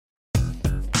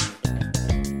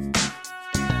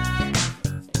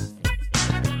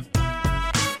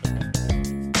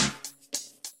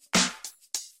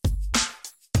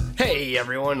Hey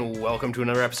everyone, welcome to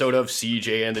another episode of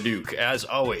CJ and the Duke. As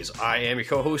always, I am your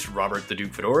co-host, Robert the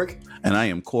Duke Fedoric. And I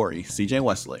am Corey, CJ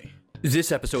Wesley.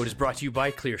 This episode is brought to you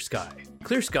by ClearSky.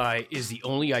 ClearSky is the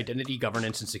only identity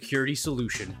governance and security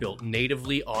solution built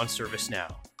natively on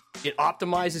ServiceNow. It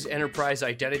optimizes enterprise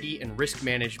identity and risk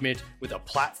management with a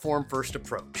platform-first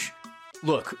approach.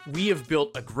 Look, we have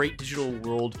built a great digital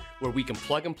world where we can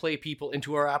plug and play people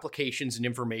into our applications and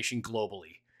information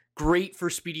globally. Great for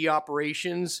speedy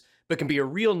operations, but can be a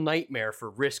real nightmare for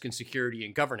risk and security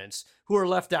and governance, who are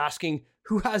left asking,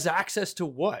 who has access to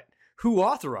what? Who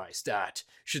authorized that?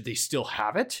 Should they still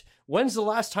have it? When's the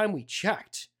last time we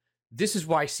checked? This is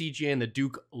why CJ and the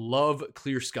Duke love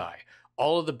ClearSky.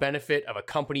 All of the benefit of a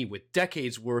company with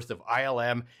decades worth of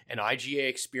ILM and IGA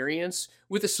experience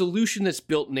with a solution that's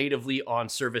built natively on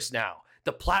ServiceNow,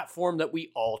 the platform that we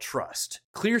all trust.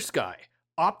 ClearSky,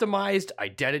 optimized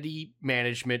identity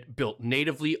management built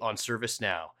natively on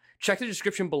ServiceNow. Check the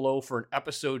description below for an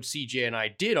episode CJ and I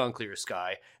did on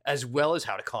ClearSky, as well as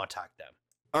how to contact them.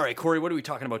 All right, Corey, what are we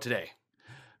talking about today?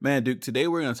 Man, Duke, today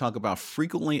we're going to talk about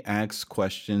frequently asked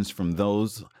questions from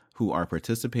those who are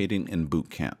participating in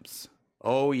boot camps.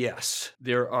 Oh, yes.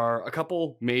 There are a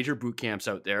couple major boot camps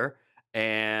out there,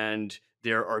 and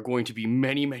there are going to be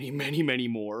many, many, many, many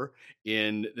more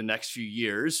in the next few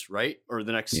years, right? Or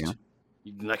the next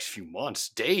few months,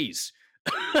 days.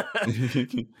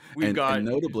 And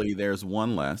notably, there's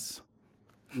one less.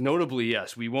 Notably,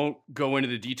 yes. We won't go into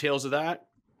the details of that,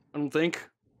 I don't think.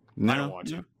 No, I don't want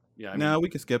to. Yeah, we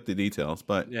can skip the details,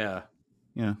 but yeah.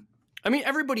 I mean,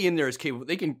 everybody in there is capable.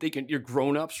 They can. You're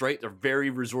grown-ups, right? They're very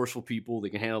resourceful people. They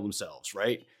can handle themselves,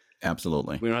 right?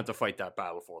 Absolutely. We don't have to fight that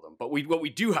battle for them. But what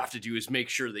we do have to do is make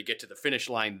sure they get to the finish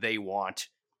line they want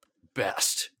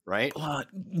best, right?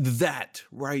 That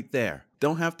right there.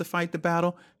 Don't have to fight the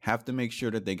battle. Have to make sure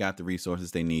that they got the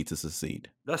resources they need to succeed.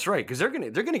 That's right, because they're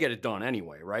gonna get it done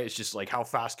anyway, right? It's just like, how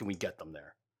fast can we get them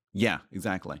there? Yeah,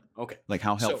 exactly. Okay. Like,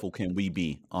 how helpful can we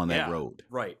be on that road?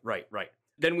 Right.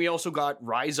 Then we also got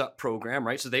Rise Up program,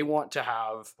 right? So they want to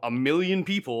have 1 million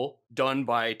people done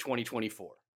by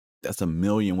 2024. That's 1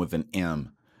 million with an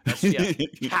M. That's,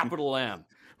 capital M.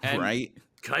 And right?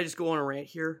 Can I just go on a rant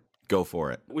here? Go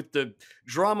for it. With the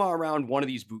drama around one of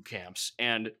these boot camps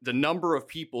and the number of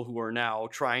people who are now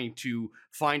trying to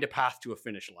find a path to a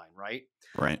finish line, right?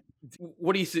 Right.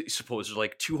 What do you suppose? There's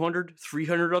like 200,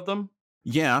 300 of them?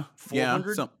 Yeah.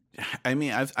 400? Yeah. I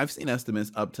mean, I've seen estimates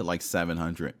up to like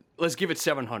 700. Let's give it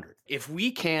 700. If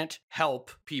we can't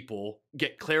help people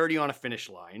get clarity on a finish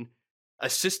line, a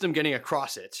system getting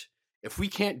across it, if we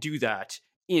can't do that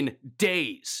in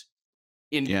days,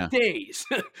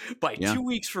 by 2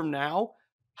 weeks from now,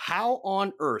 how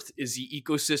on earth is the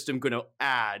ecosystem going to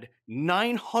add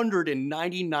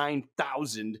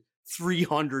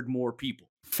 999,300 more people?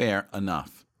 Fair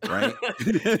enough, right?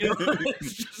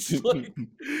 It's just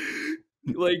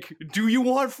like, do you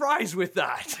want fries with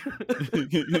that?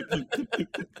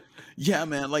 Yeah,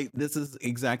 man, like, this is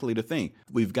exactly the thing.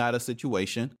 We've got a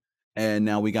situation and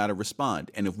now we got to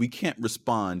respond. And if we can't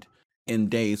respond in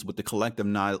days with the collective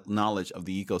knowledge of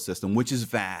the ecosystem, which is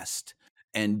vast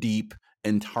and deep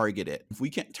and targeted, if we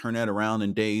can't turn that around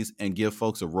in days and give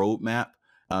folks a roadmap,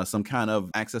 some kind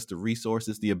of access to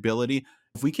resources, the ability,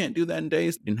 if we can't do that in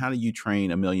days, then how do you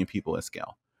train 1 million people at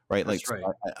scale? Right. That's like,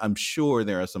 right. I'm sure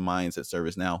there are some minds at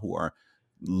ServiceNow who are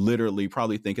literally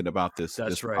probably thinking about this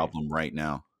problem right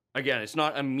now. Again, it's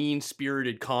not a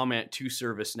mean-spirited comment to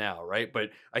ServiceNow, right?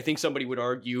 But I think somebody would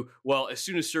argue, well, as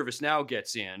soon as ServiceNow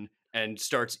gets in and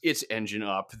starts its engine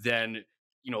up, then,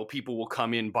 people will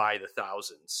come in by the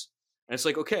thousands. And it's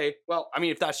like, okay, well, I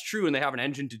mean, if that's true and they have an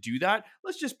engine to do that,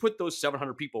 let's just put those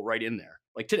 700 people right in there,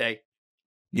 like today.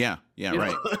 Yeah,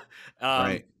 right.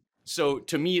 Right. So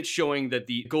to me, it's showing that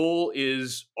the goal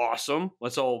is awesome.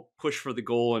 Let's all push for the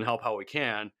goal and help how we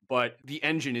can. But the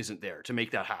engine isn't there to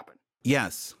make that happen.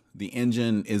 Yes, the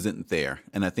engine isn't there.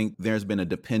 And I think there's been a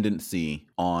dependency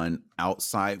on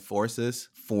outside forces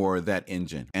for that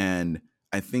engine. And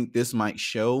I think this might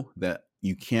show that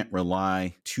you can't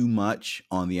rely too much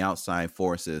on the outside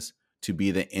forces to be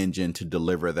the engine to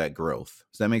deliver that growth.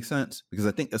 Does that make sense? Because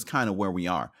I think that's kind of where we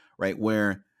are, right?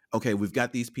 Where okay, we've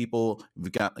got these people,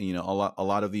 we've got, a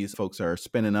lot of these folks are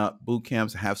spinning up boot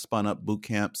camps, have spun up boot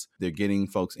camps. They're getting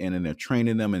folks in and they're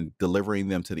training them and delivering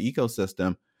them to the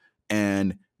ecosystem.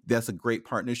 And that's a great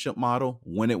partnership model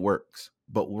when it works.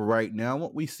 But right now,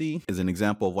 what we see is an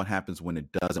example of what happens when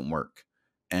it doesn't work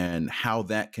and how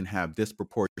that can have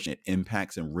disproportionate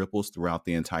impacts and ripples throughout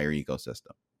the entire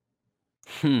ecosystem.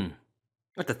 I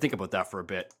have to think about that for a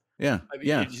bit. Yeah. I mean,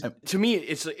 Yeah. to me,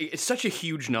 it's such a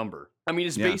huge number. I mean,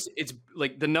 Yeah. it's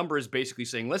like the number is basically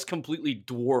saying let's completely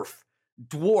dwarf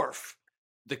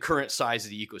the current size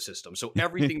of the ecosystem. So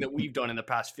everything that we've done in the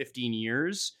past 15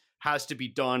 years has to be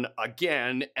done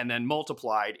again and then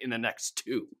multiplied in the next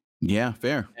 2. Yeah,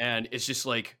 fair. And it's just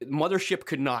like Mothership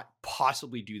could not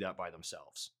possibly do that by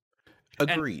themselves.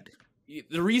 Agreed. And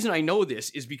the reason I know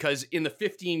this is because in the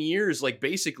 15 years, like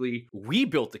basically we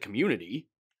built the community.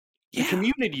 The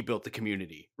community built the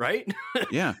community, right?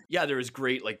 Yeah. Yeah, there was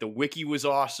great, like the wiki was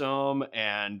awesome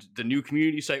and the new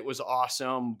community site was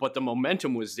awesome, but the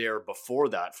momentum was there before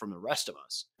that from the rest of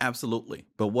us. Absolutely.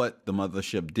 But what the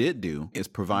Mothership did do is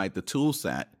provide the tool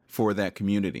set for that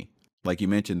community. Like you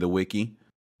mentioned, the wiki,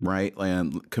 right?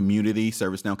 And community,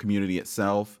 ServiceNow community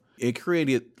itself. It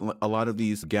created a lot of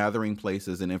these gathering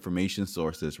places and information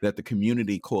sources that the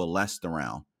community coalesced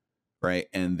around. Right.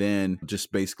 And then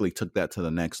just basically took that to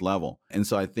the next level. And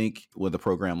so I think with a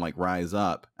program like Rise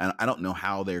Up, and I don't know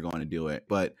how they're going to do it,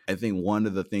 but I think one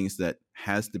of the things that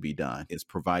has to be done is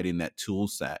providing that tool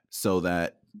set so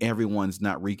that everyone's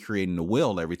not recreating the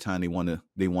wheel every time they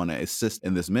want to assist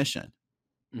in this mission.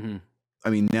 Mm-hmm. I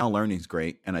mean, Now Learning is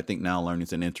great. And I think Now Learning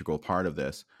is an integral part of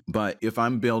this. But if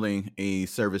I'm building a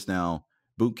ServiceNow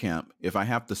bootcamp, if I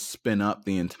have to spin up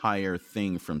the entire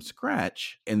thing from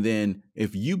scratch, and then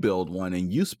if you build one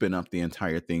and you spin up the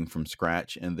entire thing from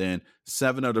scratch, and then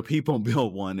 7 other people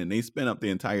build one and they spin up the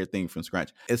entire thing from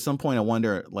scratch, at some point I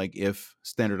wonder, like, if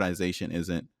standardization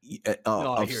isn't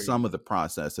of some of the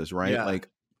processes, right? Yeah. Like,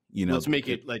 let's make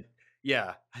it like,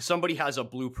 somebody has a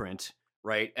blueprint,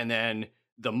 right? And then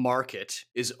the market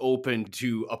is open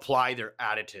to apply their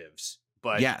additives,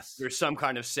 but there's some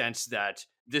kind of sense that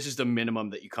this is the minimum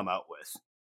that you come out with.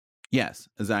 Yes,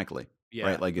 exactly. Yeah,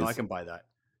 right. Like I can buy that.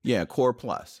 Yeah, core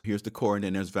plus. Here's the core, and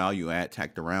then there's value add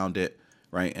tacked around it,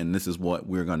 right? And this is what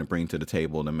we're going to bring to the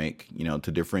table to make,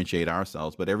 to differentiate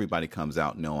ourselves. But everybody comes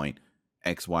out knowing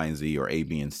X, Y, and Z, or A,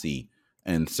 B, and C.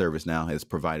 And ServiceNow has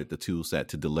provided the tool set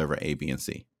to deliver A, B, and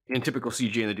C. In typical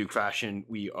CJ and the Duke fashion,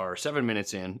 we are 7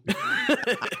 minutes in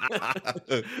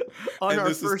on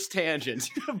our first tangent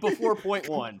before point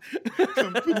 1.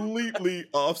 Completely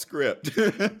off script.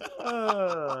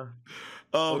 Oh,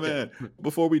 okay. Man.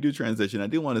 Before we do transition, I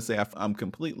do want to say I'm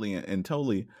completely and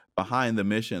totally behind the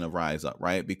mission of Rise Up,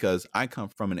 right? Because I come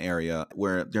from an area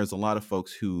where there's a lot of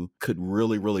folks who could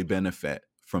really, really benefit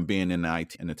from being in the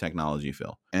IT and the technology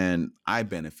field. And I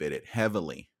benefited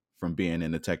heavily from being in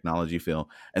the technology field.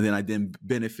 And then I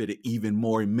benefited even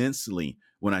more immensely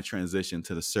when I transitioned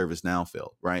to the ServiceNow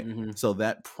field, right? Mm-hmm. So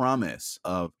that promise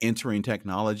of entering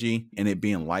technology and it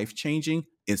being life-changing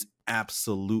is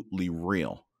absolutely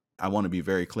real. I want to be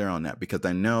very clear on that because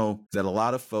I know that a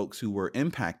lot of folks who were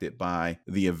impacted by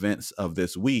the events of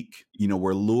this week,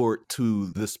 were lured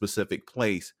to this specific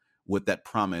place with that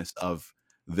promise of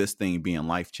this thing being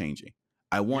life-changing.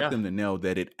 I want them to know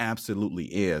that it absolutely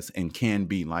is and can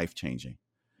be life-changing,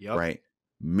 right?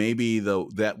 Maybe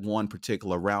that one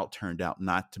particular route turned out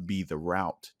not to be the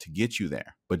route to get you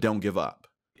there, but don't give up.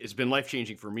 It's been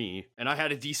life-changing for me, and I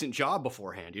had a decent job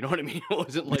beforehand. You know what I mean? It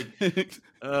wasn't like...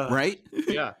 right?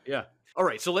 Yeah. All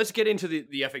right, so let's get into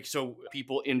the ethics. So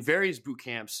people in various boot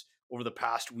camps over the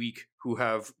past week who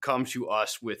have come to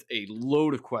us with a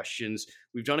load of questions.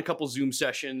 We've done a couple Zoom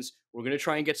sessions. We're going to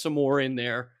try and get some more in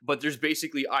there. But there's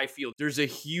basically, I feel, there's a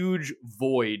huge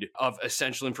void of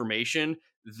essential information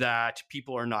that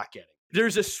people are not getting.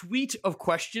 There's a suite of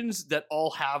questions that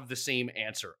all have the same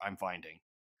answer, I'm finding.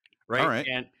 Right? All right.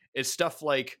 And it's stuff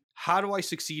like, how do I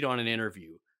succeed on an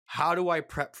interview? How do I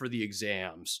prep for the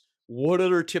exams? What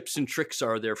other tips and tricks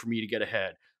are there for me to get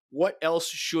ahead? What else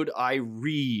should I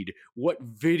read?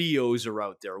 What videos are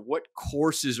out there? What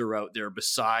courses are out there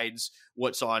besides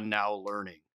what's on Now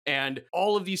Learning? And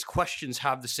all of these questions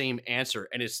have the same answer.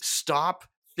 And it's stop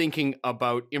thinking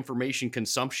about information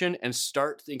consumption and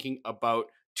start thinking about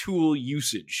tool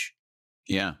usage.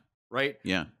 Yeah. Right?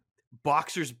 Yeah.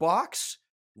 Boxers box,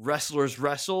 wrestlers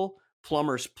wrestle,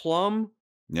 plumbers plumb.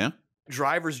 Yeah.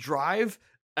 Drivers drive.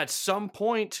 At some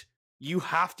point, you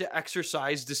have to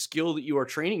exercise the skill that you are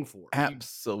training for.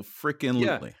 Absolutely.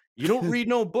 Yeah. You don't read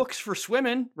no books for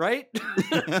swimming, right?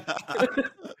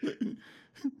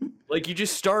 Like you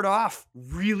just start off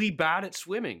really bad at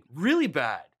swimming, really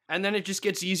bad. And then it just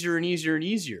gets easier and easier and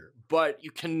easier. But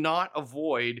you cannot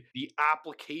avoid the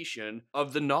application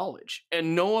of the knowledge.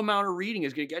 And no amount of reading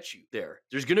is going to get you there.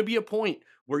 There's going to be a point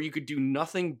where you could do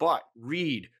nothing but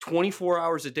read 24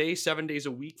 hours a day, 7 days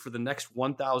a week for the next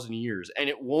 1,000 years. And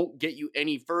it won't get you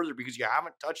any further because you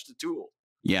haven't touched the tool.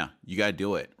 Yeah, you got to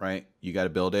do it, right? You got to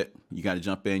build it. You got to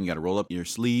jump in. You got to roll up your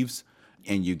sleeves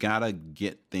and you got to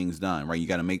get things done, right? You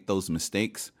got to make those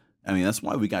mistakes. I mean, that's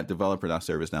why we got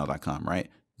developer.servicenow.com, right?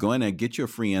 Go in there, get your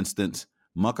free instance,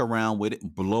 muck around with it,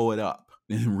 blow it up,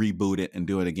 and reboot it and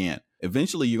do it again.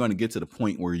 Eventually, you're going to get to the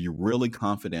point where you're really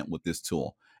confident with this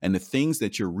tool. And the things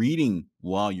that you're reading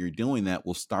while you're doing that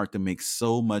will start to make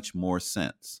so much more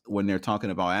sense. When they're talking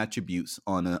about attributes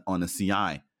on a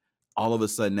CI, all of a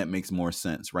sudden that makes more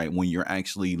sense, right? When you're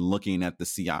actually looking at the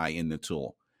CI in the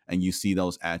tool and you see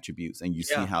those attributes and you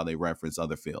see how they reference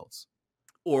other fields.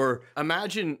 Or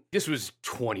imagine, this was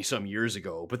 20 some years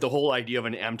ago, but the whole idea of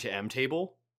an M2M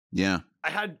table. Yeah.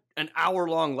 I had an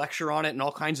hour-long lecture on it and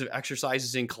all kinds of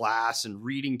exercises in class and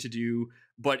reading to do,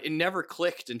 but it never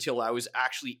clicked until I was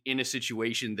actually in a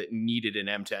situation that needed an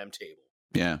M2M table.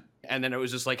 Yeah. And then it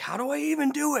was just like, how do I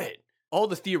even do it? All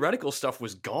the theoretical stuff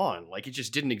was gone. Like, it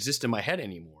just didn't exist in my head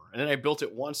anymore. And then I built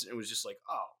it once and it was just like,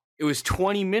 oh, it was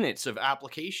 20 minutes of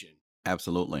application.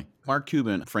 Absolutely. Mark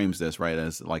Cuban frames this, right,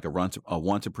 as like a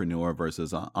wantrepreneur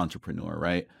versus an entrepreneur,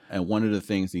 right? And one of the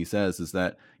things he says is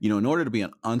that, in order to be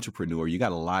an entrepreneur, you got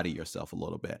to lie to yourself a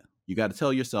little bit. You got to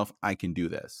tell yourself, I can do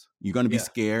this. You're going to be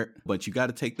scared, but you got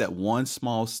to take that one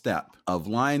small step of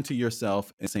lying to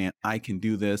yourself and saying, I can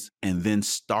do this, and then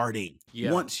starting.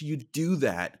 Yeah. Once you do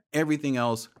that, everything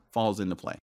else falls into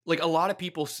play. Like, a lot of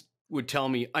people would tell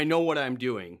me, I know what I'm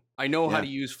doing. I know how to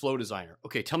use Flow Designer.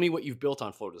 Okay, tell me what you've built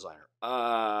on Flow Designer.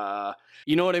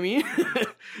 You know what I mean?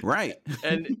 Right.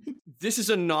 And this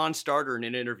is a non-starter in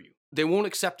an interview. They won't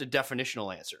accept a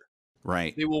definitional answer.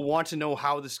 Right. They will want to know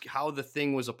how the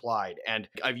thing was applied. And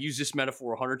I've used this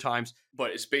metaphor 100 times, but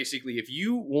it's basically, if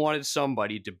you wanted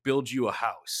somebody to build you a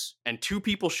house and two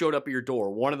people showed up at your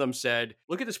door, one of them said,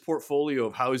 look at this portfolio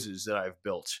of houses that I've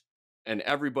built. And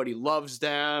everybody loves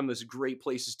them. There's great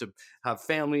places to have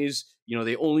families.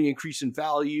 They only increase in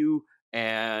value.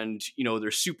 And,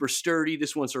 they're super sturdy.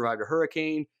 This one survived a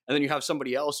hurricane. And then you have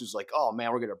somebody else who's like, oh,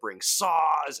 man, we're going to bring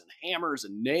saws and hammers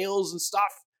and nails and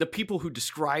stuff. The people who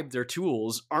describe their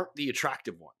tools aren't the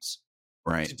attractive ones.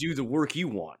 Right. To do the work you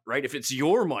want, right? If it's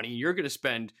your money, you're going to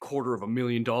spend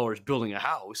 $250,000 building a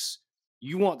house.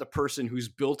 You want the person who's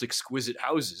built exquisite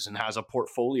houses and has a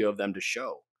portfolio of them to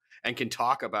show and can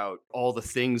talk about all the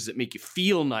things that make you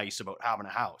feel nice about having a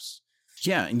house.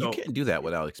 Yeah, and you can't do that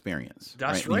without experience.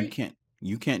 That's right.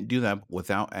 You can't do that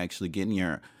without actually getting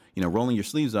your, rolling your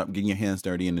sleeves up, getting your hands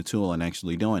dirty in the tool and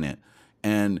actually doing it.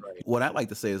 And what I'd like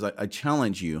to say is I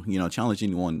challenge you, challenge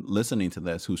anyone listening to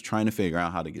this who's trying to figure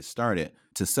out how to get started,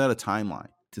 to set a timeline,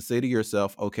 to say to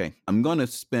yourself, okay, I'm going to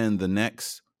spend the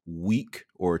next week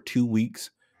or 2 weeks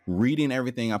reading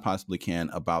everything I possibly can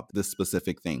about this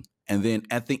specific thing. And then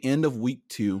at the end of week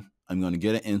 2, I'm going to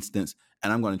get an instance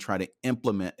and I'm going to try to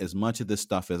implement as much of this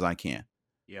stuff as I can.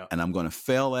 Yeah. And I'm going to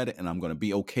fail at it and I'm going to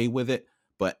be okay with it.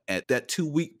 But at that 2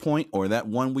 week point or that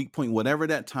 1 week point, whatever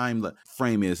that time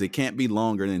frame is, it can't be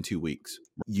longer than 2 weeks.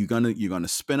 You're gonna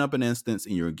spin up an instance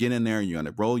and you're get in there and you're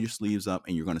gonna roll your sleeves up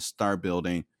and you're gonna start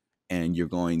building and you're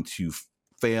going to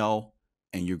fail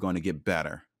and you're going to get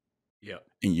better. Yeah.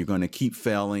 And you're going to keep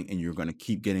failing and you're going to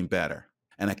keep getting better.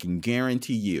 And I can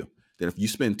guarantee you that if you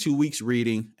spend 2 weeks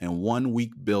reading and 1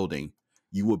 week building,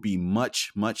 you will be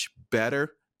much, much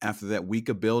better after that week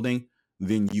of building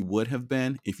than you would have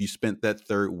been if you spent that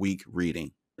 3rd week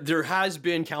reading. There has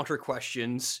been counter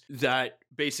questions that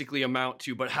basically amount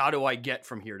to, but how do I get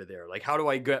from here to there? Like, how do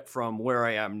I get from where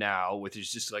I am now, which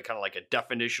is just like kind of like a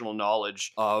definitional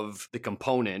knowledge of the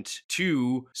component,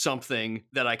 to something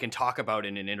that I can talk about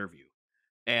in an interview?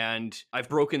 And I've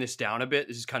broken this down a bit.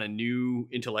 This is kind of new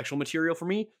intellectual material for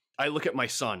me. I look at my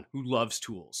son who loves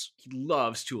tools. He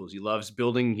loves tools. He loves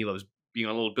building. He loves being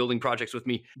on little building projects with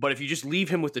me. But if you just leave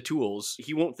him with the tools,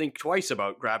 he won't think twice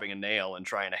about grabbing a nail and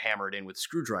trying to hammer it in with a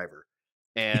screwdriver.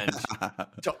 And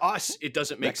to us, it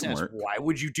doesn't make sense. Work. Why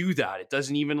would you do that? It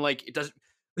doesn't even it doesn't,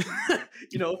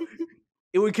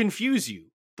 it would confuse you.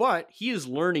 But he is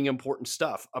learning important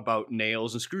stuff about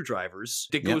nails and screwdrivers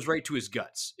that goes right to his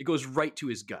guts. It goes right to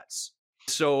his guts.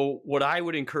 So what I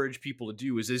would encourage people to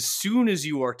do is, as soon as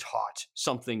you are taught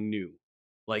something new,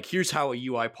 like here's how a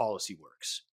UI policy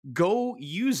works, go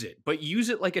use it, but use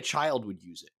it like a child would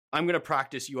use it. I'm going to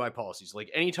practice UI policies.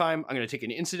 Like anytime I'm going to take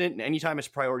an incident and anytime it's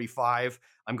priority 5,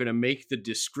 I'm going to make the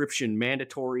description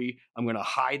mandatory. I'm going to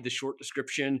hide the short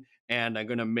description and I'm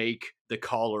going to make the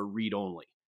caller read only.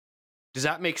 Does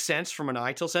that make sense from an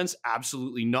ITIL sense?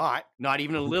 Absolutely not. Not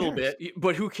even a little bit.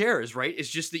 But who cares, right? It's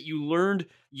just that you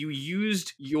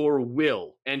used your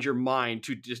will and your mind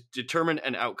to determine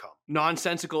an outcome,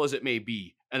 nonsensical as it may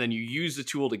be, and then you use the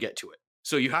tool to get to it.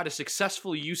 So you had a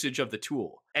successful usage of the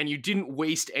tool and you didn't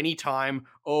waste any time.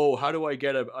 Oh, how do I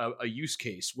get a use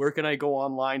case? Where can I go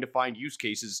online to find use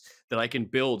cases that I can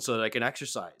build so that I can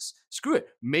exercise? Screw it.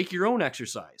 Make your own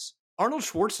exercise. Arnold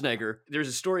Schwarzenegger, there's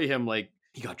a story of him like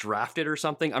he got drafted or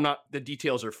something. The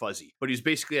details are fuzzy, but he's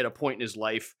basically at a point in his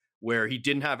life where he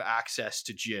didn't have access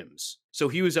to gyms. So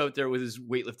he was out there with his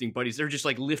weightlifting buddies. They're just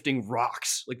like lifting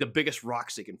rocks, like the biggest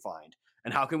rocks they can find.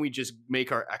 And how can we just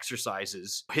make our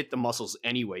exercises hit the muscles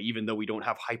anyway, even though we don't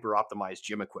have hyper optimized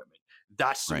gym equipment?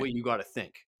 That's the way you got to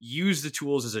think. Use the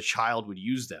tools as a child would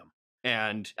use them.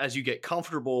 And as you get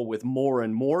comfortable with more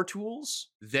and more tools,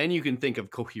 then you can think of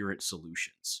coherent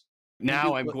solutions.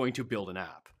 Now I'm going to build an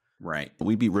app. Right.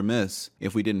 We'd be remiss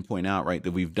if we didn't point out, right,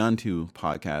 that we've done 2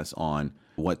 podcasts on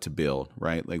what to build,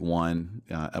 right? Like one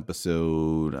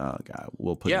episode,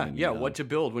 we'll put it in what to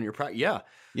build when you're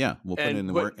we'll put it in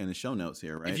the work in the show notes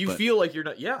here, right? If you feel like you're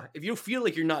not, if you feel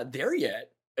like you're not there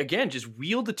yet, again, just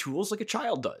wield the tools like a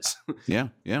child does. Yeah.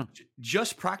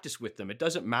 Just practice with them. It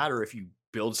doesn't matter if you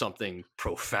build something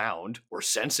profound or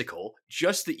sensical,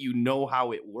 just that you know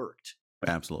how it worked.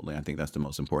 Absolutely. I think that's the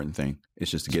most important thing. It's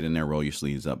just to get in there, roll your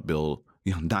sleeves up, build,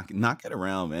 knock it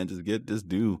around, man. Just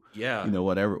do,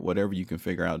 whatever you can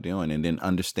figure out doing, and then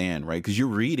understand, right? Because you're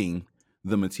reading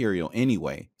the material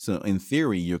anyway. So in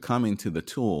theory, you're coming to the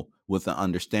tool with an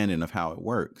understanding of how it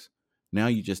works. Now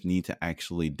you just need to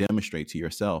actually demonstrate to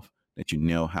yourself that you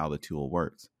know how the tool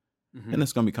works. Mm-hmm. And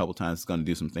it's going to be a couple times. It's going to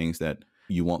do some things that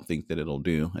you won't think that it'll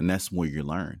do. And that's where you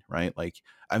learn, right? Like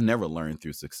I've never learned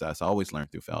through success. I always learn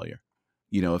through failure.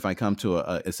 If I come to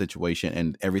a situation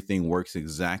and everything works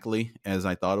exactly as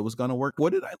I thought it was going to work,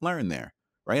 what did I learn there?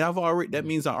 Right. That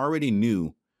means I already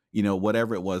knew,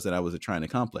 whatever it was that I was trying to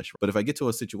accomplish. But if I get to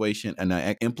a situation and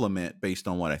I implement based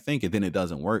on what I think, and then it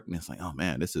doesn't work, and it's like, oh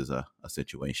man, this is a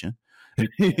situation.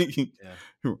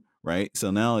 Right.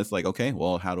 So now it's like, okay,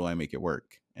 well, how do I make it work?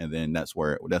 And then that's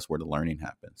where the learning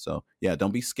happens. So yeah,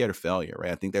 don't be scared of failure.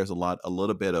 Right. I think there's a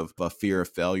little bit of a fear of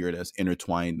failure that's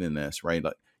intertwined in this, right?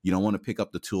 Like, you don't want to pick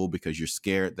up the tool because you're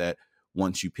scared that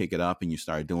once you pick it up and you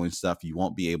start doing stuff, you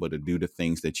won't be able to do the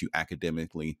things that you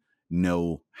academically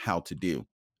know how to do.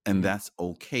 And that's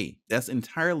okay. That's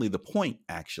entirely the point,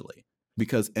 actually,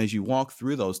 because as you walk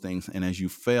through those things and as you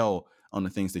fail on the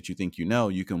things that you think you know,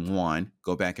 you can, 1,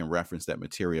 go back and reference that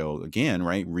material again,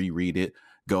 right? Reread it,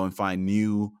 go and find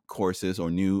new courses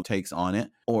or new takes on it,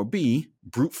 or B,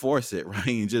 brute force it, right?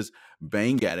 And just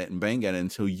bang at it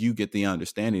until you get the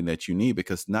understanding that you need,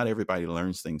 because not everybody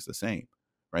learns things the same,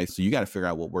 right? So you got to figure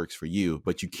out what works for you,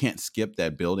 but you can't skip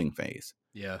that building phase.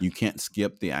 Yeah. You can't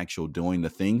skip the actual doing the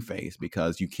thing phase,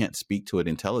 because you can't speak to it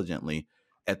intelligently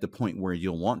at the point where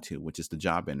you'll want to, which is the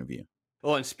job interview.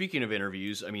 Well, and speaking of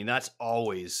interviews, I mean, that's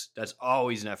always an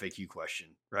FAQ question,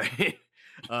 right?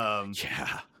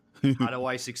 Yeah. How do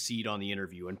I succeed on the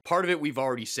interview? And part of it we've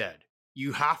already said.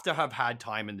 You have to have had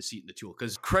time in the seat in the tool,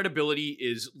 because credibility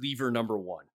is lever number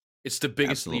 1. It's the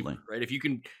biggest lever, right? If you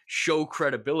can show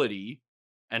credibility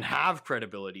and have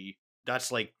credibility,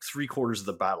 that's like 3/4 of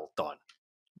the battle done.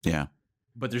 Yeah.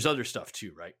 But there's other stuff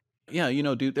too, right? Yeah,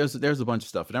 dude, there's a bunch of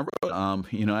stuff. And I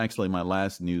wrote, actually my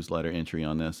last newsletter entry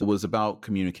on this was about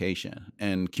communication.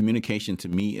 And communication to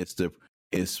me is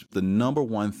the number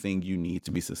 1 thing you need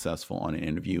to be successful on an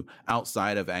interview,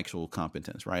 outside of actual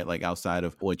competence, right? Like outside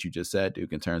of what you just said,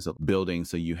 Duke, in terms of building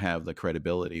so you have the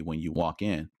credibility when you walk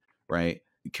in, right?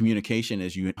 Communication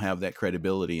is you have that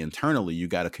credibility internally. You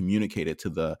got to communicate it to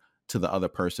the other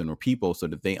person or people so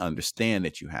that they understand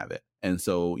that you have it. And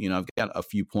so, I've got a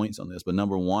few points on this, but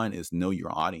number 1 is know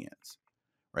your audience,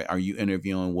 right? Are you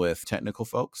interviewing with technical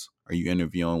folks? Are you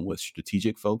interviewing with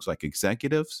strategic folks like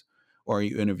executives? Or are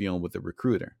you interviewing with a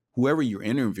recruiter? Whoever you're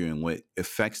interviewing with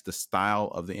affects the style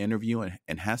of the interview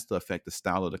and has to affect the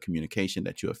style of the communication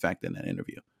that you affect in that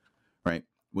interview, right?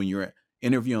 When you're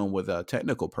interviewing with a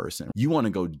technical person, you want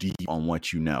to go deep on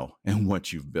what you know and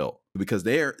what you've built, because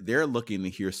they're looking to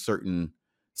hear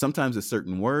sometimes it's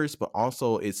certain words, but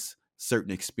also it's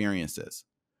certain experiences,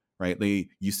 right?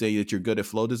 You say that you're good at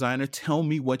Flow Designer. Tell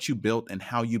me what you built and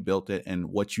how you built it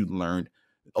and what you learned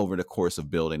over the course of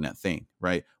building that thing,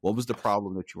 right? What was the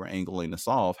problem that you were angling to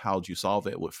solve? How did you solve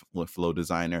it with Flow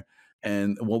Designer?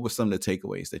 And what were some of the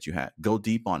takeaways that you had? Go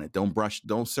deep on it.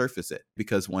 Don't surface it.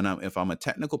 Because if I'm a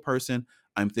technical person,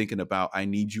 I'm thinking about, I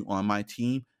need you on my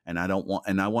team, and I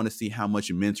want to see how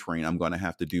much mentoring I'm going to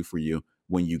have to do for you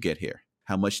when you get here.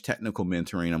 How much technical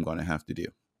mentoring I'm going to have to do.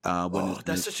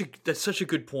 That's such a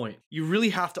good point. You really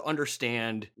have to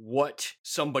understand what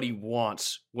somebody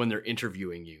wants when they're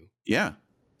interviewing you. Yeah.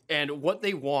 And what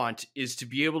they want is to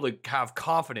be able to have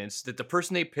confidence that the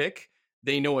person they pick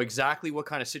They know exactly what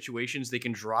kind of situations they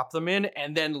can drop them in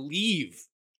and then leave.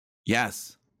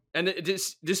 Yes. And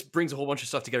this brings a whole bunch of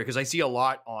stuff together because I see a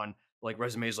lot on like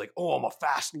resumes like, oh, I'm a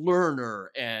fast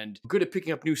learner and good at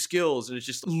picking up new skills. And it's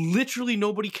just literally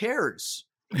nobody cares.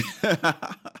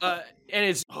 And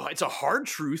it's a hard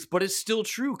truth, but it's still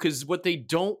true because what they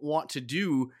don't want to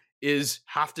do is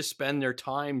have to spend their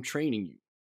time training you,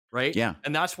 right? Yeah.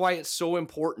 And that's why it's so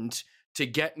important to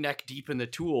get neck deep in the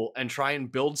tool and try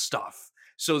and build stuff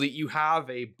so that you have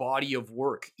a body of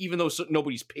work, even though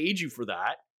nobody's paid you for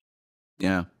that.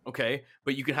 Yeah. Okay.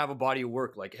 But you can have a body of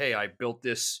work like, hey, I built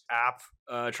this app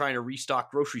trying to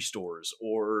restock grocery stores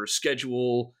or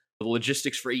schedule the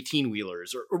logistics for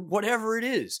 18-wheelers or whatever it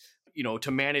is,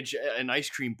 to manage an ice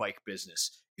cream bike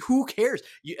business. Who cares?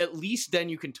 At least then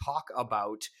you can talk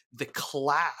about the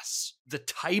class, the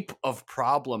type of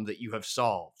problem that you have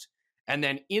solved. And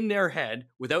then in their head,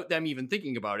 without them even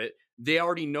thinking about it, they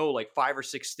already know like 5 or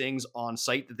 6 things on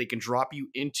site that they can drop you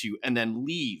into and then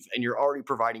leave, and you're already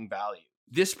providing value.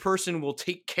 This person will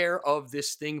take care of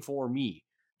this thing for me.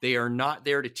 They are not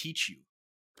there to teach you,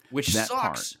 which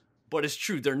sucks, but it's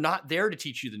true. They're not there to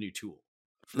teach you the new tool.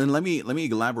 Then let me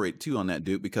elaborate too on that,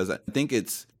 Duke, because I think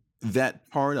it's that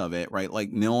part of it, right?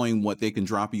 Like knowing what they can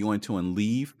drop you into and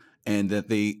leave, and that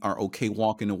they are okay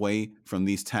walking away from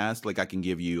these tasks. Like I can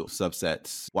give you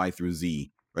subsets Y through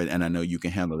Z, right? And I know you can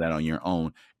handle that on your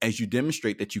own. As you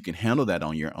demonstrate that you can handle that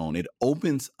on your own, it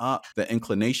opens up the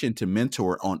inclination to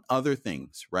mentor on other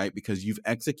things, right? Because you've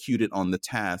executed on the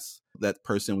tasks that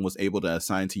person was able to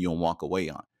assign to you and walk away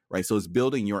on, right? So it's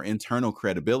building your internal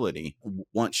credibility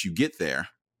once you get there,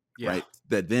 right?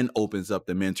 That then opens up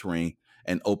the mentoring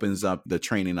and opens up the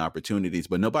training opportunities.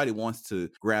 But nobody wants to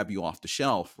grab you off the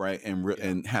shelf, right?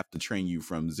 And have to train you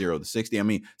from 0 to 60. I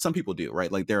mean, some people do,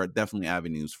 right? Like there are definitely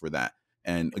avenues for that.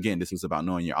 And again, this is about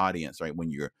knowing your audience, right? When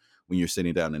you're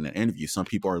sitting down in an interview, some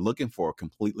people are looking for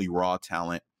completely raw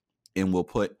talent and will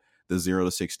put the 0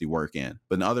 to 60 work in.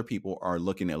 But other people are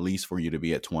looking at least for you to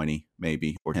be at 20,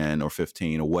 maybe, or 10 or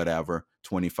 15 or whatever,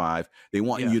 25. They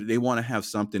want they want to have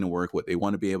something to work with. They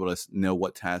want to be able to know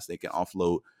what tasks they can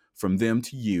offload from them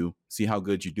to you, see how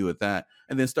good you do at that,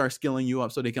 and then start skilling you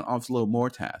up so they can offload more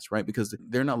tasks, right? Because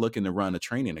they're not looking to run a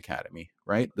training academy,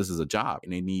 right? This is a job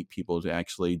and they need people to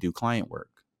actually do client work.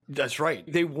 That's right.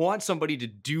 They want somebody to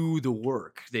do the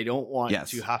work. They don't want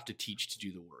to have to teach to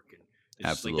do the work. And it's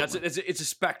absolutely. Like, it's a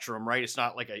spectrum, right? It's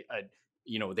not like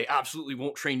they absolutely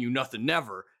won't train you nothing,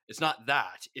 never. It's not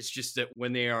that. It's just that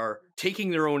when they are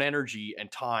taking their own energy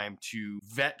and time to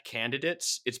vet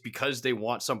candidates, it's because they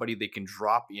want somebody they can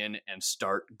drop in and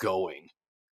start going.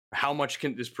 How much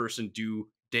can this person do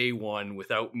day one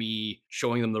without me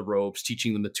showing them the ropes,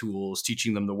 teaching them the tools,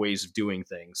 teaching them the ways of doing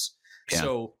things? Yeah.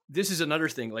 So this is another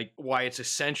thing, like why it's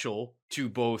essential to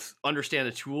both understand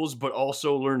the tools, but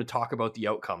also learn to talk about the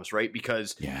outcomes, right?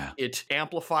 Because it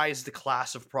amplifies the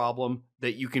class of problem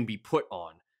that you can be put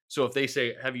on. So if they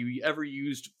say, have you ever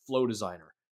used Flow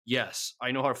Designer? Yes,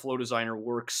 I know how Flow Designer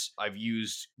works. I've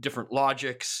used different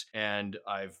logics and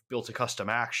I've built a custom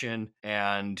action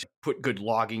and put good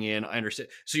logging in. I understand.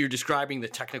 So you're describing the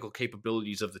technical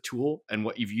capabilities of the tool and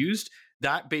what you've used.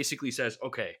 That basically says,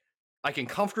 okay, I can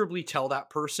comfortably tell that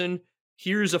person,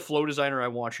 here's a Flow Designer I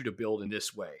want you to build in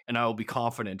this way. And I will be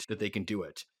confident that they can do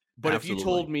it. But if you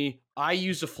told me I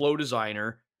used a Flow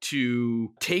Designer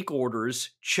to take orders,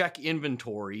 check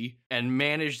inventory, and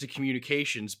manage the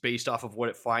communications based off of what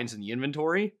it finds in the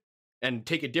inventory, and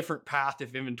take a different path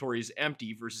if inventory is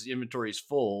empty versus inventory is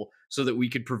full so that we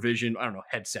could provision,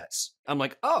 headsets. I'm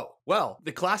like, oh, well,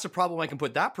 the class of problem I can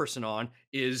put that person on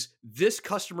is this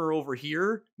customer over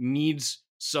here needs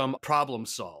some problem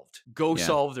solved. Go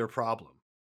solve their problem.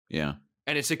 Yeah.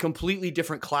 And it's a completely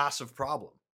different class of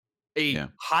problem. A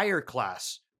higher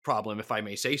class problem, if I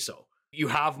may say so. You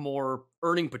have more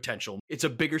earning potential. It's a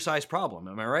bigger size problem.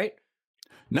 Am I right?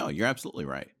 No, you're absolutely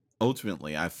right.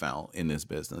 Ultimately, I've found in this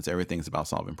business, everything's about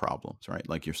solving problems, right?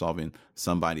 Like you're solving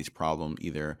somebody's problem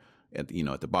either at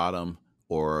the bottom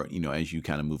or, as you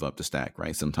kind of move up the stack,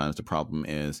 right? Sometimes the problem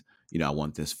is, I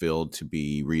want this field to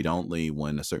be read only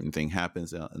when a certain thing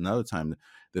happens. Another time,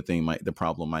 the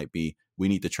problem might be we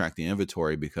need to track the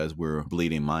inventory because we're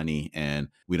bleeding money and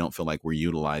we don't feel like we're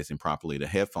utilizing properly the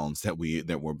headphones that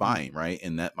we're buying, right?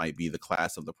 And that might be the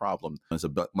class of the problem. It's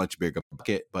a much bigger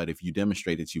bucket, but if you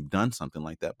demonstrate that you've done something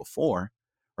like that before,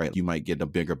 right, you might get a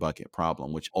bigger bucket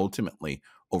problem, which ultimately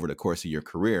over the course of your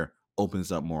career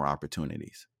opens up more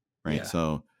opportunities, right? Yeah.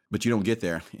 So, but you don't get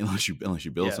there unless you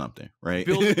build something, right?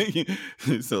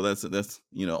 So that's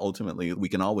ultimately we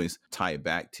can always tie it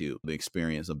back to the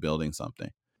experience of building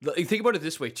something. Think about it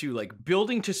this way too, like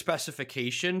building to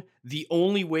specification, the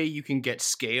only way you can get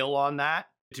scale on that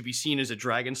to be seen as a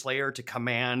Dragon Slayer to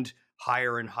command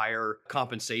higher and higher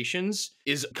compensations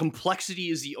is complexity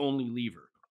is the only lever.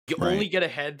 You only get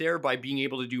ahead there by being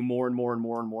able to do more and more and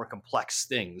more and more complex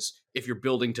things if you're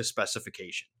building to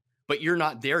specification. But you're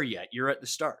not there yet. You're at the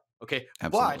start. Okay.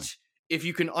 Absolutely. But if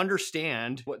you can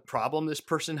understand what problem this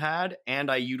person had and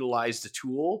I utilized the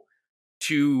tool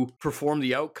to perform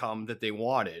the outcome that they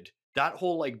wanted, that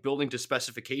whole like building to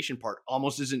specification part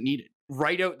almost isn't needed.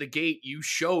 Right out the gate, you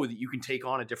show that you can take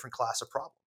on a different class of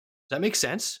problem. Does that make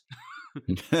sense?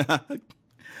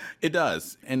 It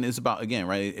does. And it's about, again,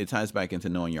 right, it ties back into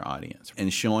knowing your audience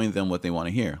and showing them what they want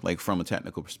to hear. Like from a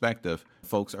technical perspective,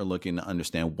 folks are looking to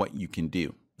understand what you can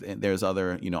do. And there's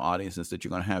other, audiences that you're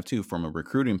going to have too from a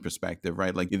recruiting perspective,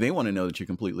 right? Like they want to know that you're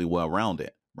completely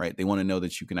well-rounded, right? They want to know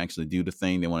that you can actually do the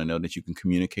thing. They want to know that you can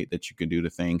communicate that you can do the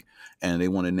thing. And they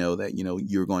want to know that,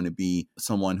 you're going to be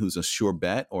someone who's a sure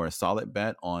bet or a solid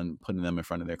bet on putting them in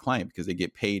front of their client because they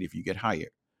get paid if you get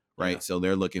hired, right? Yeah. So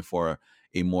they're looking for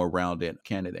a more rounded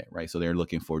candidate, right? So they're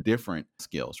looking for different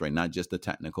skills, right? Not just the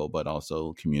technical, but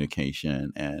also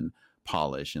communication and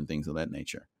polish and things of that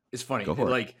nature. It's funny,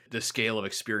 like the scale of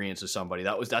experience of somebody.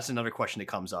 That's another question that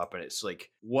comes up, and it's like,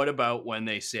 what about when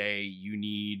they say you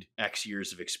need X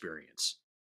years of experience,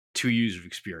 2 years of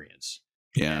experience?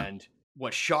 Yeah. And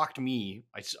what shocked me,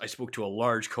 I spoke to a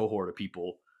large cohort of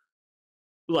people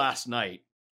last night,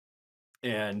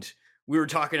 and we were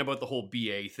talking about the whole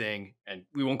BA thing, and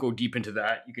we won't go deep into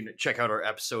that. You can check out our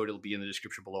episode. It'll be in the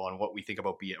description below on what we think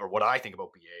about BA or what I think about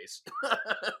BAs.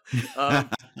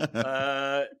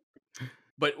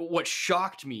 But what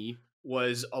shocked me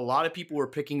was a lot of people were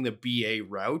picking the BA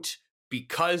route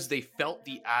because they felt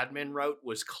the admin route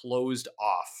was closed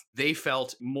off. They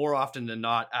felt more often than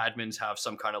not, admins have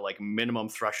some kind of like minimum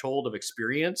threshold of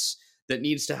experience that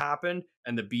needs to happen,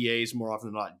 and the BAs more often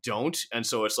than not don't. And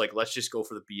so it's like, let's just go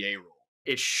for the BA role.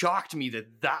 It shocked me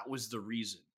that was the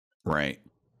reason. Right.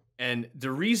 And the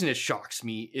reason it shocks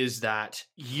me is that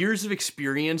years of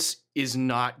experience is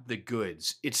not the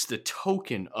goods. It's the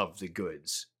token of the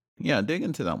goods. Yeah, dig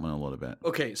into that one a little bit.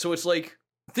 Okay, so it's like,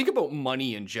 think about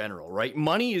money in general, right?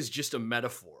 Money is just a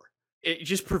metaphor. It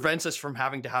just prevents us from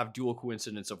having to have dual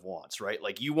coincidence of wants, right?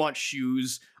 Like you want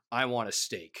shoes, I want a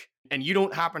steak. And you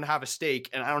don't happen to have a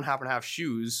steak and I don't happen to have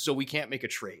shoes, so we can't make a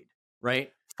trade,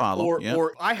 right?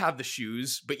 Or I have the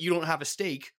shoes, but you don't have a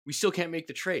steak, we still can't make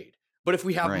the trade. But if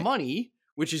we have money,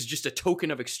 which is just a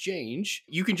token of exchange,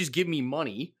 you can just give me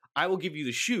money, I will give you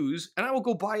the shoes, and I will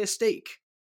go buy a steak.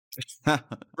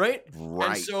 Right?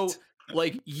 And so,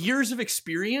 like, years of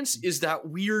experience is that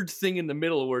weird thing in the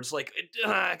middle where it's like,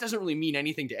 it doesn't really mean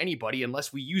anything to anybody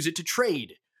unless we use it to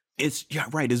trade. It's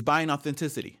buying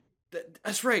authenticity.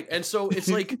 That's right. And so it's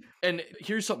like, and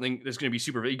here's something that's going to be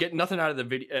super, you get nothing out of the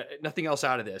video, nothing else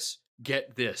out of this.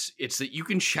 Get this. It's that you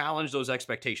can challenge those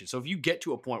expectations. So if you get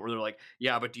to a point where they're like,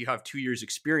 yeah, but do you have 2 years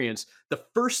experience? The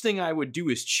first thing I would do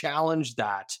is challenge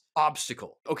that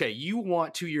obstacle. Okay, you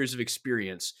want 2 years of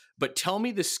experience, but tell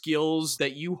me the skills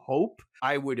that you hope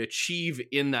I would achieve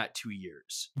in that 2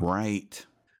 years. Right.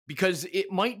 Because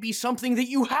it might be something that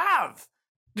you have.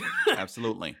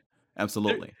 Absolutely.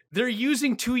 They're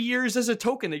using 2 years as a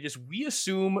token. We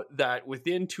assume that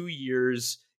within 2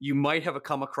 years, you might have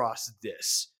come across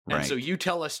this. And so you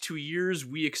tell us 2 years,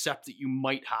 we accept that you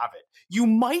might have it. You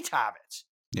might have it.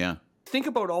 Yeah. Think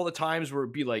about all the times where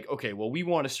it'd be like, okay, well, we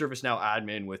want a ServiceNow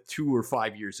admin with 2 or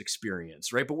 5 years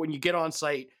experience, right? But when you get on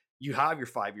site, you have your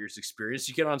 5 years experience.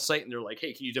 You get on site and they're like,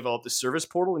 hey, can you develop this service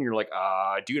portal? And you're like,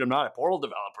 dude, I'm not a portal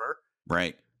developer.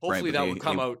 Right. Hopefully that would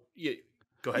come out. Yeah.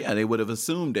 Go ahead. Yeah, they would have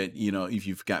assumed that, if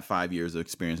you've got 5 years of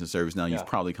experience in ServiceNow, you've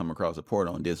probably come across a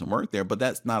portal and did some work there, but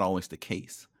that's not always the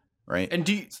case, right? And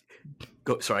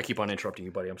sorry, I keep on interrupting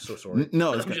you, buddy. I'm so sorry.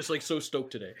 No, I'm just like so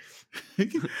stoked today.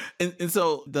 and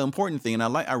so the important thing, and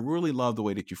I really love the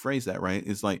way that you phrase that, right?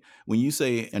 It's like when you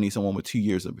say I need someone with 2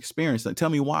 years of experience, like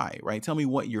tell me why, right? Tell me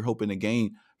what you're hoping to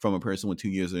gain from a person with 2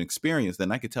 years of experience.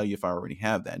 Then I can tell you if I already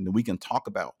have that. And then we can talk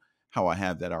about how I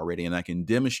have that already, and I can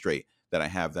demonstrate that I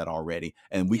have that already.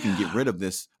 And we can get rid of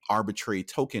this arbitrary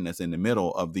token that's in the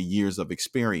middle of the years of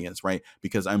experience, right?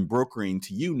 Because I'm brokering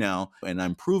to you now and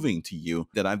I'm proving to you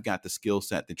that I've got the skill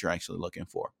set that you're actually looking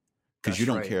for. Because you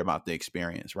don't care about the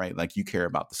experience, right? Like you care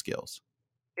about the skills.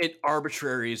 It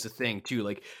arbitrary is the thing too.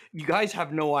 Like, you guys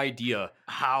have no idea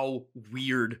how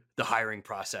weird the hiring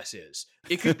process is.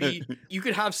 It could be, you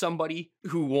could have somebody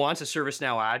who wants a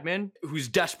ServiceNow admin who's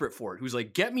desperate for it, who's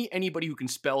like, get me anybody who can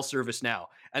spell ServiceNow.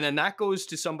 And then that goes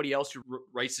to somebody else who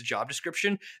writes the job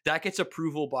description. That gets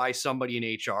approval by somebody in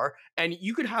HR. And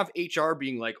you could have HR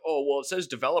being like, oh, well, it says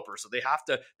developer, so they have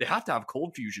to have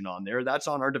Cold Fusion on there. That's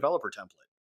on our developer template.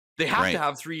 They have to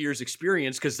have 3 years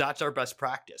experience because that's our best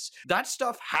practice. That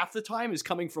stuff half the time is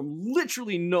coming from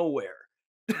literally nowhere.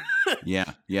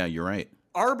 Yeah, you're right.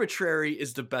 Arbitrary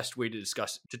is the best way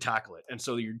to tackle it. And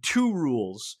so your 2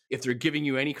 rules, if they're giving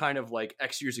you any kind of like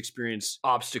X years experience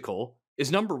obstacle,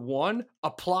 is number 1,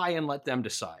 apply and let them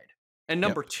decide. And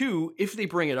number 2, if they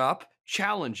bring it up,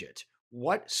 challenge it.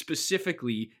 What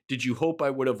specifically did you hope I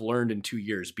would have learned in 2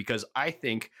 years? Because I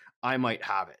think I might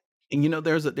have it. And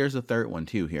there's a third one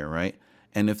too here, right?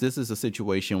 And if this is a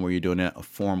situation where you're doing a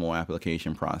formal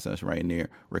application process, right, and they're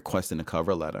requesting a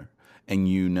cover letter, and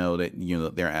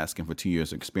that they're asking for 2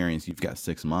 years of experience, you've got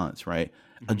 6 months, right?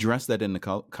 Mm-hmm. Address that in the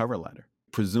cover letter.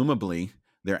 Presumably,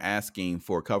 they're asking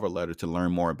for a cover letter to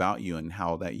learn more about you and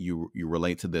how that you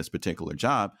relate to this particular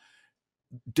job.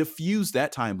 Diffuse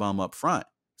that time bomb up front.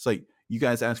 It's like, you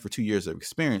guys asked for 2 years of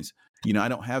experience. I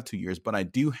don't have 2 years, but I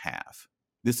do have.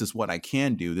 This is what I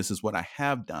can do. This is what I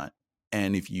have done.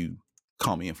 And if you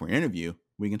call me in for an interview,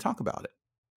 we can talk about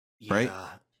it. Right?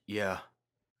 Yeah.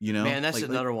 Man, that's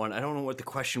another one. I don't know what the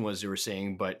question was they were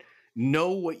saying, but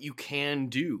know what you can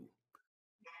do.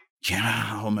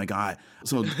 Yeah. Oh my God.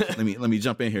 So let me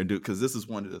jump in here, dude, because this is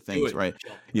one of the things, right?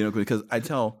 Because I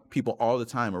tell people all the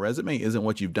time, a resume isn't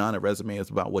what you've done. A resume is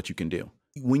about what you can do.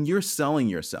 When you're selling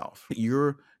yourself,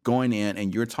 you're going in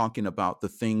and you're talking about the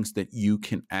things that you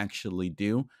can actually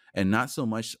do, and not so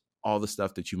much all the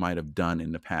stuff that you might have done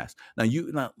in the past.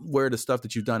 Now, where the stuff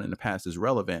that you've done in the past is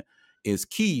relevant is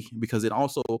key, because it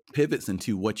also pivots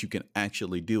into what you can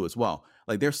actually do as well.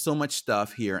 Like, there's so much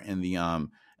stuff here in the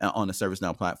on the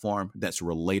ServiceNow platform that's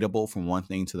relatable from one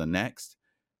thing to the next,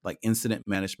 like incident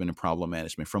management and problem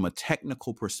management from a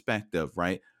technical perspective,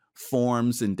 right?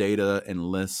 Forms and data and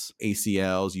lists,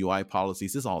 ACLs, UI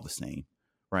policies is all the same,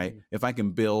 right? Mm-hmm. If I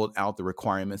can build out the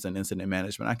requirements in incident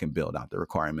management, I can build out the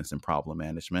requirements in problem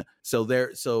management.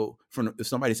 If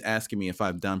somebody's asking me if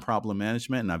I've done problem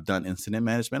management and I've done incident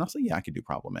management, I'll say, yeah, I can do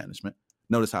problem management.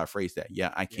 Notice how I phrase that.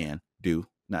 Yeah, I can do.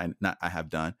 Not I have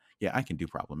done. Yeah, I can do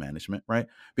problem management, right?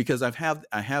 Because I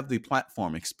have the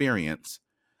platform experience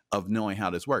of knowing how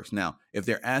this works. Now, if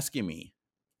they're asking me,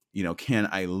 can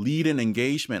I lead an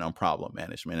engagement on problem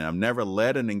management? And I've never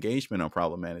led an engagement on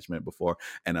problem management before,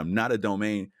 and I'm not a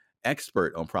domain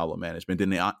expert on problem management, then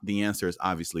the answer is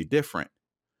obviously different.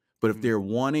 But if they're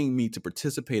wanting me to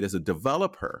participate as a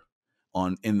developer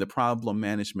in the problem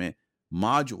management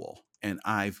module, and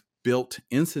I've built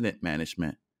incident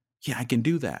management, yeah, I can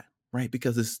do that, right?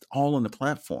 Because it's all on the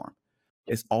platform.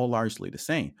 It's all largely the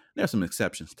same. There are some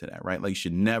exceptions to that, right? Like, you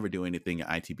should never do anything in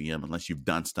ITBM unless you've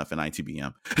done stuff in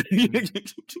ITBM.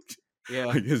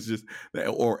 Yeah. It's just,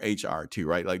 or HR too,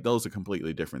 right? Like, those are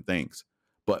completely different things.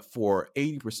 But for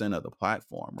 80% of the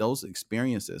platform, those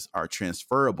experiences are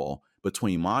transferable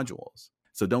between modules.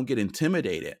 So don't get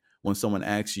intimidated when someone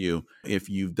asks you if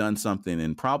you've done something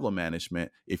in problem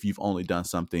management, if you've only done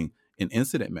something in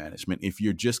incident management, if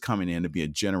you're just coming in to be a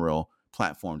general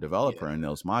platform developer in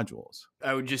those modules.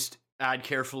 I would just add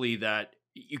carefully that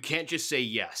you can't just say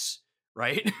yes,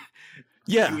 right?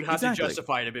 Yeah, you would have to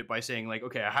justify it a bit by saying, like,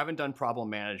 okay, I haven't done problem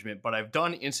management, but I've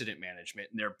done incident management,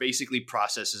 and they're basically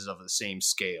processes of the same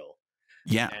scale.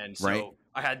 Yeah, and so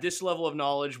I had this level of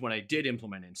knowledge when I did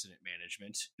implement incident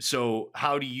management. So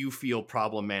how do you feel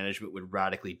problem management would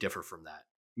radically differ from that?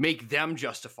 Make them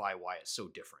justify why it's so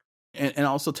different. And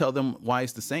also tell them why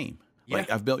it's the same. Yeah.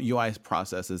 Like, I've built UI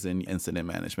processes in incident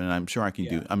management, and I'm sure I can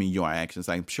do, UI actions.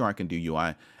 I'm sure I can do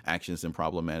UI actions in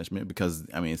problem management, because,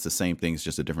 it's the same thing. It's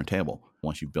just a different table.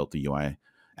 Once you've built the UI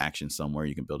action somewhere,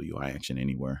 you can build a UI action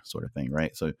anywhere, sort of thing,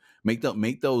 right? So make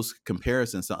those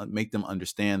comparisons, make them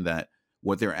understand that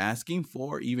what they're asking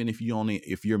for, even if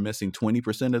you're missing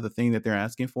 20% of the thing that they're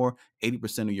asking for,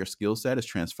 80% of your skill set is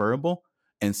transferable.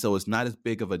 And so it's not as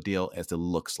big of a deal as it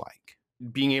looks like.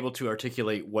 Being able to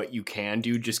articulate what you can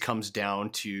do just comes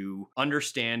down to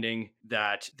understanding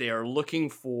that they are looking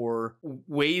for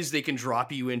ways they can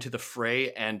drop you into the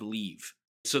fray and leave.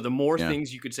 So the more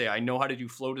things you could say, I know how to do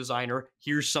Flow Designer.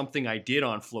 Here's something I did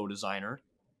on Flow Designer,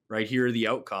 right? Here are the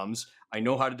outcomes. I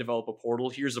know how to develop a portal.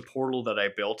 Here's a portal that I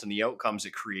built and the outcomes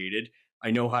it created.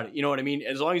 I know how to, you know what I mean?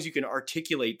 As long as you can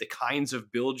articulate the kinds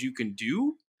of builds you can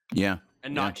do. Yeah.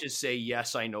 And not just say,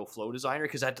 yes, I know Flow Designer,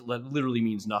 because that literally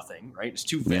means nothing, right? It's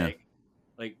too vague.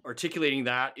 Like articulating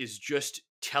that is just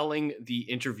telling the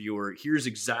interviewer, here's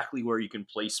exactly where you can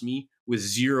place me with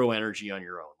zero energy on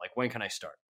your own. Like, when can I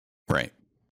start? Right.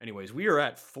 Anyways, we are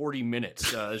at 40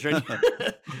 minutes. Is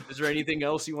there anything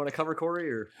else you want to cover,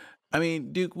 Corey? Or I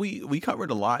mean, Duke, we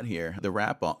covered a lot here. The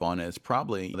wrap up on it is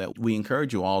probably that we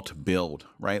encourage you all to build,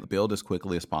 right? Build as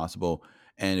quickly as possible.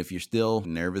 And if you're still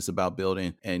nervous about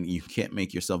building and you can't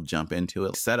make yourself jump into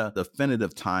it, set a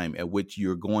definitive time at which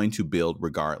you're going to build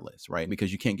regardless, right?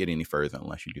 Because you can't get any further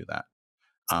unless you do that.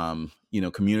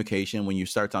 Communication, when you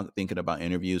start thinking about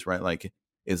interviews, right? Like,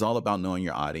 it's all about knowing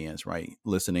your audience, right?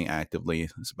 Listening actively.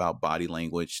 It's about body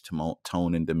language,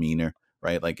 tone and demeanor,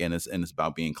 right? Like, and it's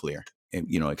about being clear and,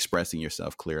 expressing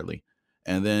yourself clearly.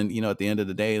 And then, at the end of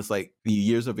the day, it's like the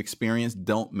years of experience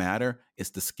don't matter.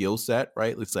 It's the skill set,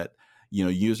 right? It's that,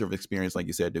 years of experience, like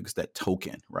you said, Duke, it's that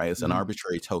token, right? It's an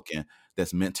arbitrary token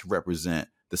that's meant to represent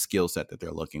the skill set that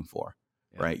they're looking for,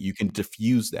 right? You can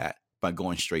diffuse that by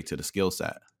going straight to the skill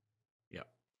set. Yeah.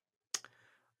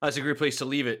 That's a great place to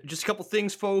leave it. Just a couple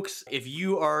things, folks. If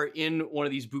you are in one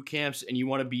of these boot camps and you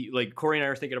want to be like Corey and I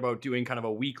are thinking about doing kind of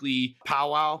a weekly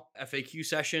powwow FAQ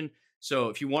session. So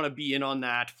if you want to be in on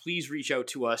that, please reach out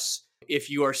to us. If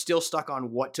you are still stuck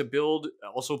on what to build,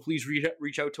 also please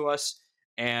reach out to us.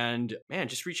 And man,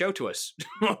 just reach out to us.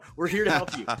 We're here to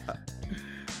help you.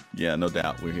 Yeah, no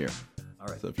doubt. We're here. All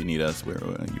right. So if you need us,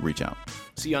 you reach out.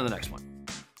 See you on the next one.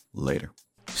 Later.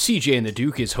 CJ and the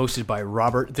Duke is hosted by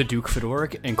Robert the Duke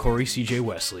Fedoruk and Corey CJ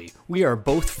Wesley. We are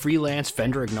both freelance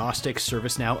vendor-agnostic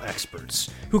ServiceNow experts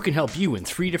who can help you in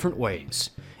 3 different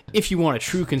ways. If you want a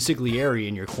true consigliere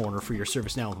in your corner for your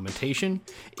ServiceNow implementation,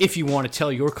 if you want to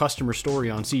tell your customer story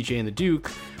on CJ and the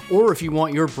Duke, or if you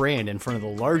want your brand in front of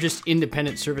the largest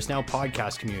independent ServiceNow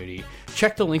podcast community,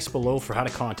 check the links below for how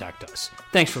to contact us.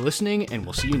 Thanks for listening, and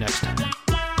we'll see you next time.